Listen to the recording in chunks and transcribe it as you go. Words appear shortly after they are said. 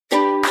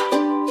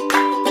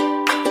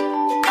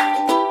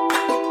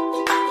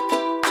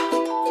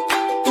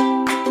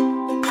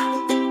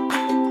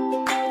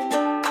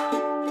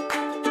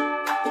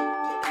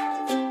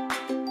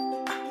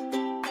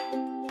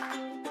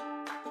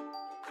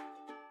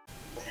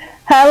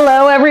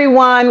Hello,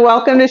 everyone.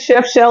 Welcome to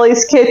Chef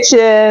Shelley's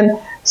Kitchen.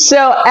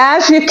 So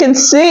as you can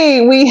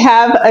see, we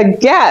have a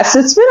guest.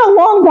 It's been a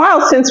long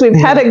while since we've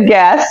had a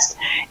guest,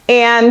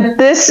 and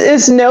this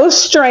is no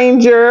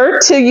stranger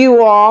to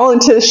you all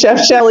and to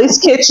Chef Shelley's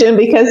Kitchen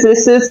because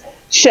this is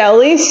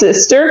Shelley's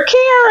sister,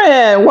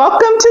 Karen. Welcome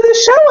to the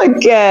show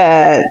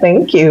again.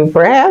 Thank you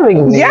for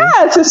having me.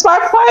 Yes, it's my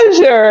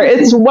pleasure.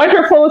 It's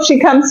wonderful. She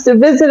comes to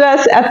visit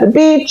us at the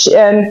beach,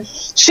 and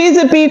she's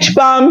a beach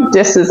bum,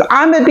 just as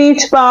I'm a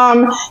beach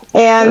bum,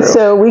 and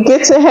so we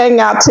get to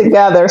hang out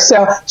together.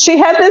 So she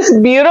had this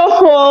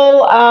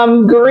beautiful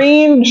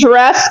green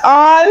dress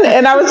on,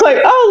 and I was like,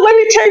 oh, let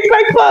me change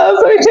my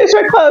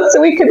clothes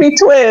so we could be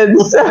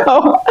twins.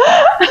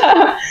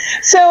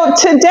 So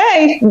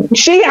today,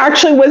 she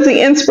actually was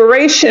the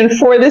inspiration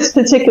for this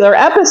particular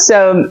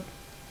episode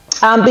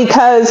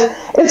because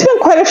it's been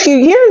quite a few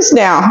years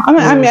now.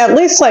 I mean, at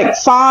least like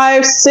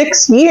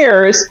 5-6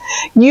 years.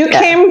 You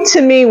came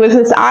to me with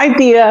this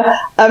idea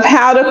of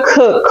how to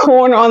cook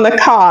corn on the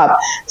cob.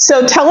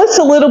 So tell us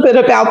a little bit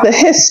about the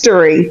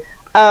history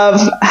of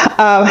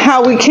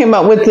how we came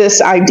up with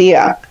this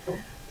idea.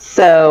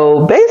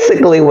 So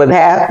basically what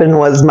happened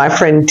was my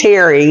friend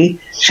Terry,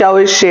 she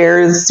always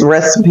shares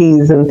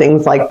recipes and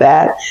things like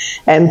that.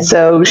 And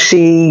so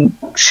she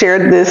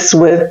shared this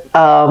with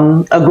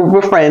a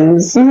group of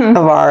friends of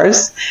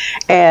ours.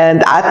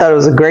 And I thought it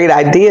was a great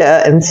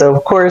idea. And so,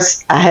 of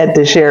course, I had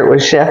to share it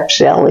with Chef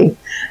Shelley.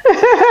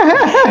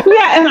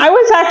 Yeah, and I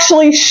was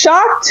actually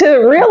shocked to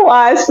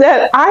realize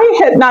that I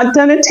had not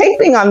done a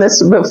taping on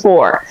this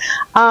before.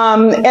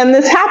 And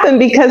this happened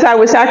because I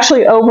was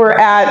actually over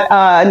at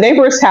a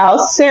neighbor's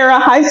house, Sarah.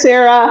 Hi,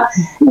 Sarah.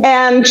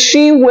 And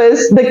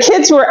the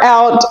kids were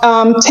out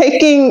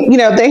taking,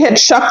 they had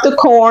shucked the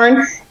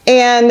corn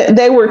and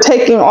they were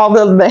taking all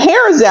the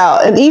hairs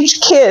out. And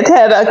each kid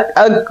had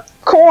a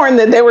corn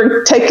that they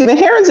were taking the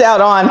hairs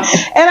out on,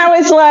 and I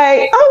was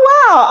like,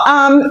 oh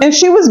wow, and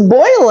she was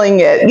boiling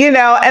it, and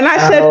I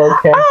said, oh,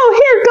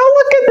 here, go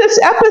look at this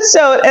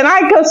episode, and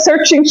I go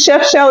searching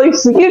Chef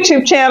Shelley's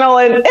YouTube channel,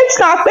 and it's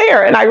not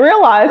there, and I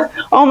realized,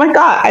 oh my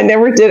God, I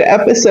never did an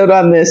episode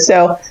on this,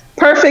 so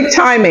perfect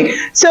timing.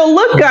 So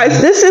look,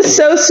 guys, this is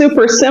so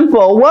super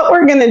simple. What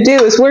we're going to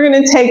do is we're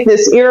going to take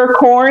this ear of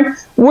corn,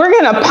 we're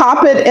going to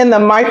pop it in the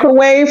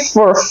microwave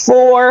for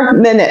 4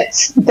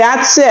 minutes.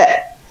 That's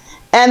it.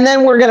 And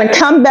then we're going to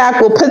come back,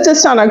 we'll put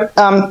this on a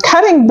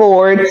cutting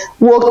board,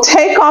 we'll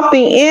take off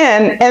the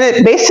end, and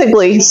it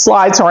basically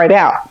slides right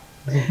out.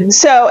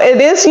 So it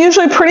is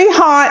usually pretty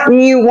hot,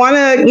 and you want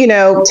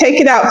to,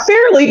 take it out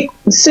fairly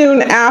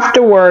soon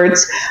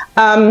afterwards.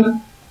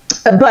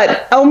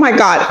 But oh my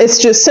God, it's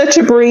just such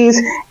a breeze.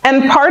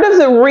 And part of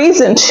the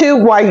reason too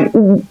why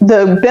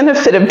the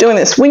benefit of doing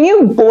this, when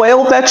you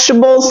boil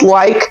vegetables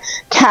like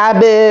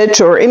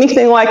cabbage or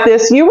anything like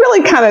this, you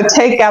really kind of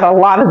take out a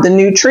lot of the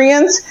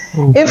nutrients.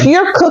 If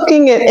you're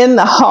cooking it in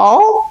the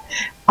hull,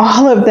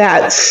 all of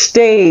that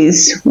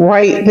stays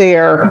right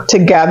there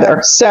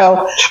together.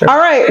 So, all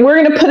right,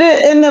 we're going to put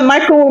it in the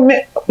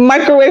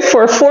microwave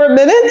for 4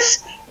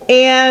 minutes.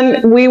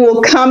 And we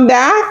will come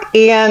back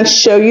and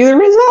show you the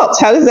results.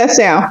 How does that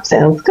sound?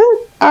 Sounds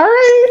good. All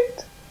right.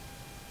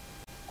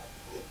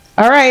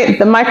 All right,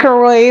 the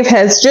microwave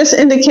has just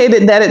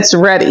indicated that it's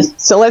ready.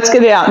 So let's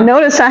get it out.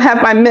 Notice I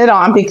have my mitt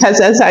on because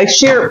as I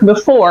shared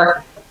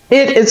before,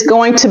 it is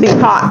going to be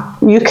hot.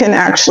 You can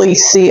actually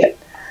see it.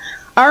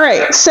 All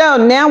right, so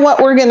now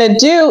what we're going to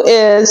do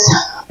is,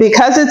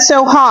 because it's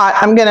so hot,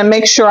 I'm going to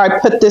make sure I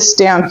put this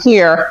down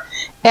here.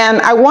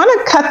 And I want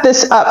to cut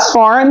this up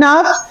far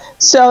enough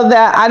so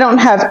that I don't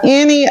have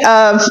any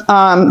of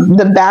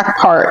the back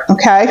part,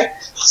 okay?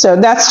 So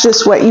that's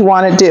just what you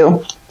want to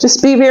do.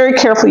 Just be very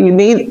careful. You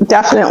need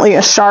definitely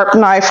a sharp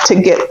knife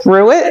to get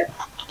through it,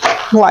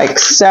 like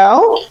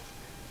so.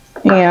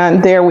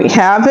 And there we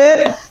have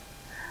it.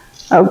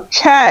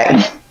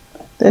 Okay.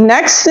 The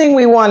next thing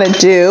we want to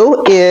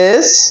do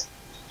is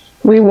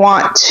we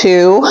want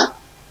to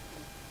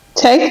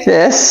take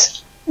this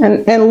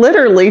and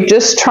literally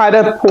just try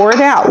to pour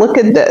it out. Look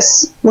at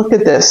this. Look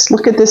at this.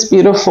 Look at this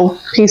beautiful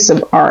piece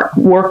of art,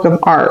 work of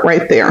art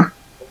right there.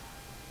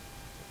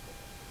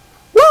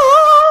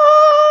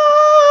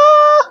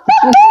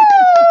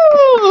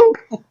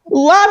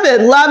 Love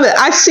it, love it.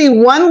 I see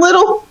one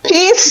little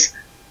piece,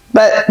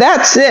 but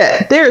that's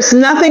it. There's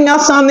nothing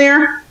else on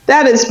there.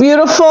 That is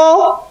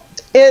beautiful.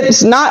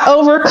 It's not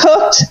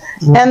overcooked.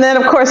 And then,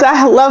 of course,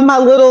 I love my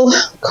little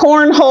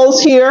corn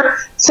holes here.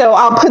 So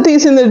I'll put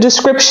these in the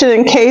description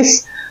in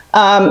case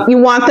you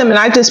want them. And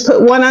I just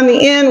put one on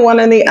the end, one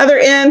on the other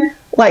end,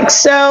 like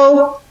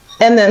so.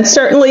 And then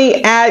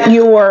certainly add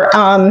your,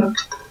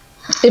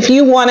 if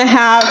you want to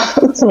have,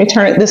 let me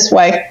turn it this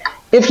way.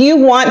 If you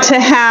want to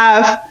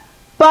have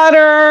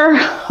butter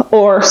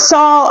or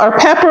salt or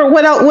pepper,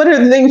 what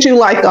are the things you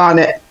like on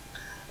it?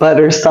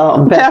 butter, salt,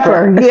 and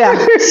pepper.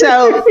 Yeah.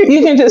 So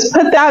you can just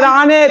put that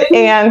on it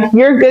and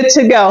you're good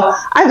to go.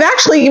 I've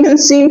actually even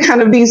seen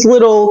kind of these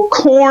little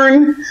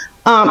corn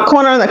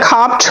on the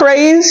cob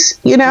trays,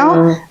 you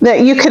know,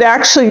 that you could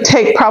actually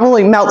take,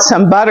 probably melt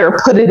some butter,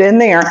 put it in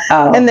there,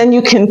 and then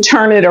you can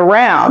turn it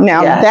around.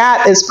 Now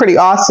that is pretty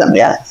awesome.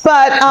 Yes.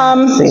 But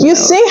you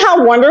see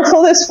how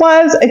wonderful this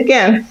was?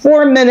 Again,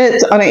 4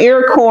 minutes on an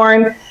ear of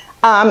corn.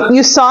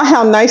 You saw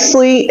how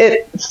nicely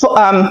it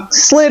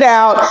slid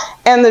out,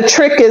 and the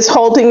trick is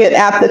holding it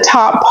at the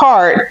top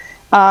part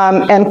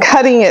and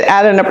cutting it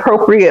at an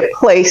appropriate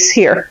place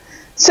here.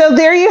 So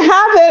there you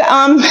have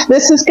it.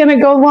 This is going to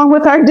go along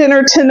with our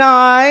dinner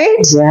tonight.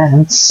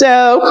 Yes.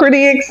 So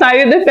pretty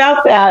excited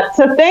about that.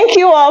 So thank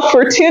you all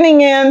for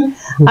tuning in.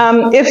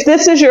 If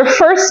this is your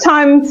first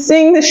time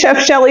seeing the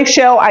Chef Shelley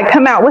Show, I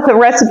come out with a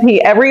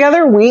recipe every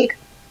other week.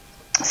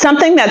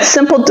 Something that's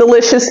simple,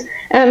 delicious,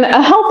 and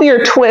a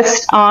healthier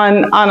twist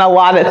on a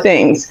lot of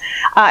things.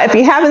 If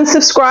you haven't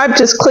subscribed,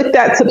 just click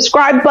that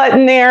subscribe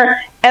button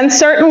there. And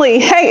certainly,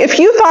 hey, if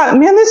you thought,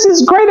 man, this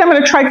is great, I'm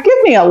going to try,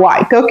 give me a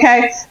like,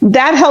 okay?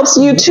 That helps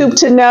YouTube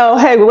to know,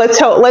 hey,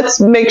 let's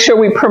make sure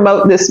we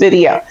promote this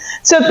video.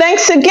 So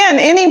thanks again.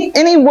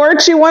 Any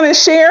words you want to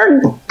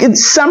share?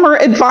 Summer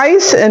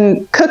advice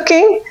and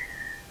cooking?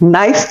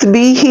 Nice to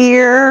be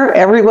here.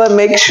 Everyone,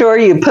 make sure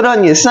you put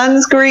on your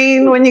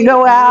sunscreen when you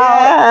go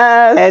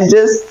out and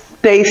just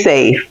stay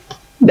safe.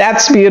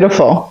 That's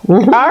beautiful.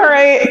 All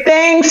right.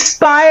 Thanks.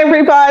 Bye,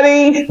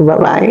 everybody.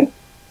 Bye-bye.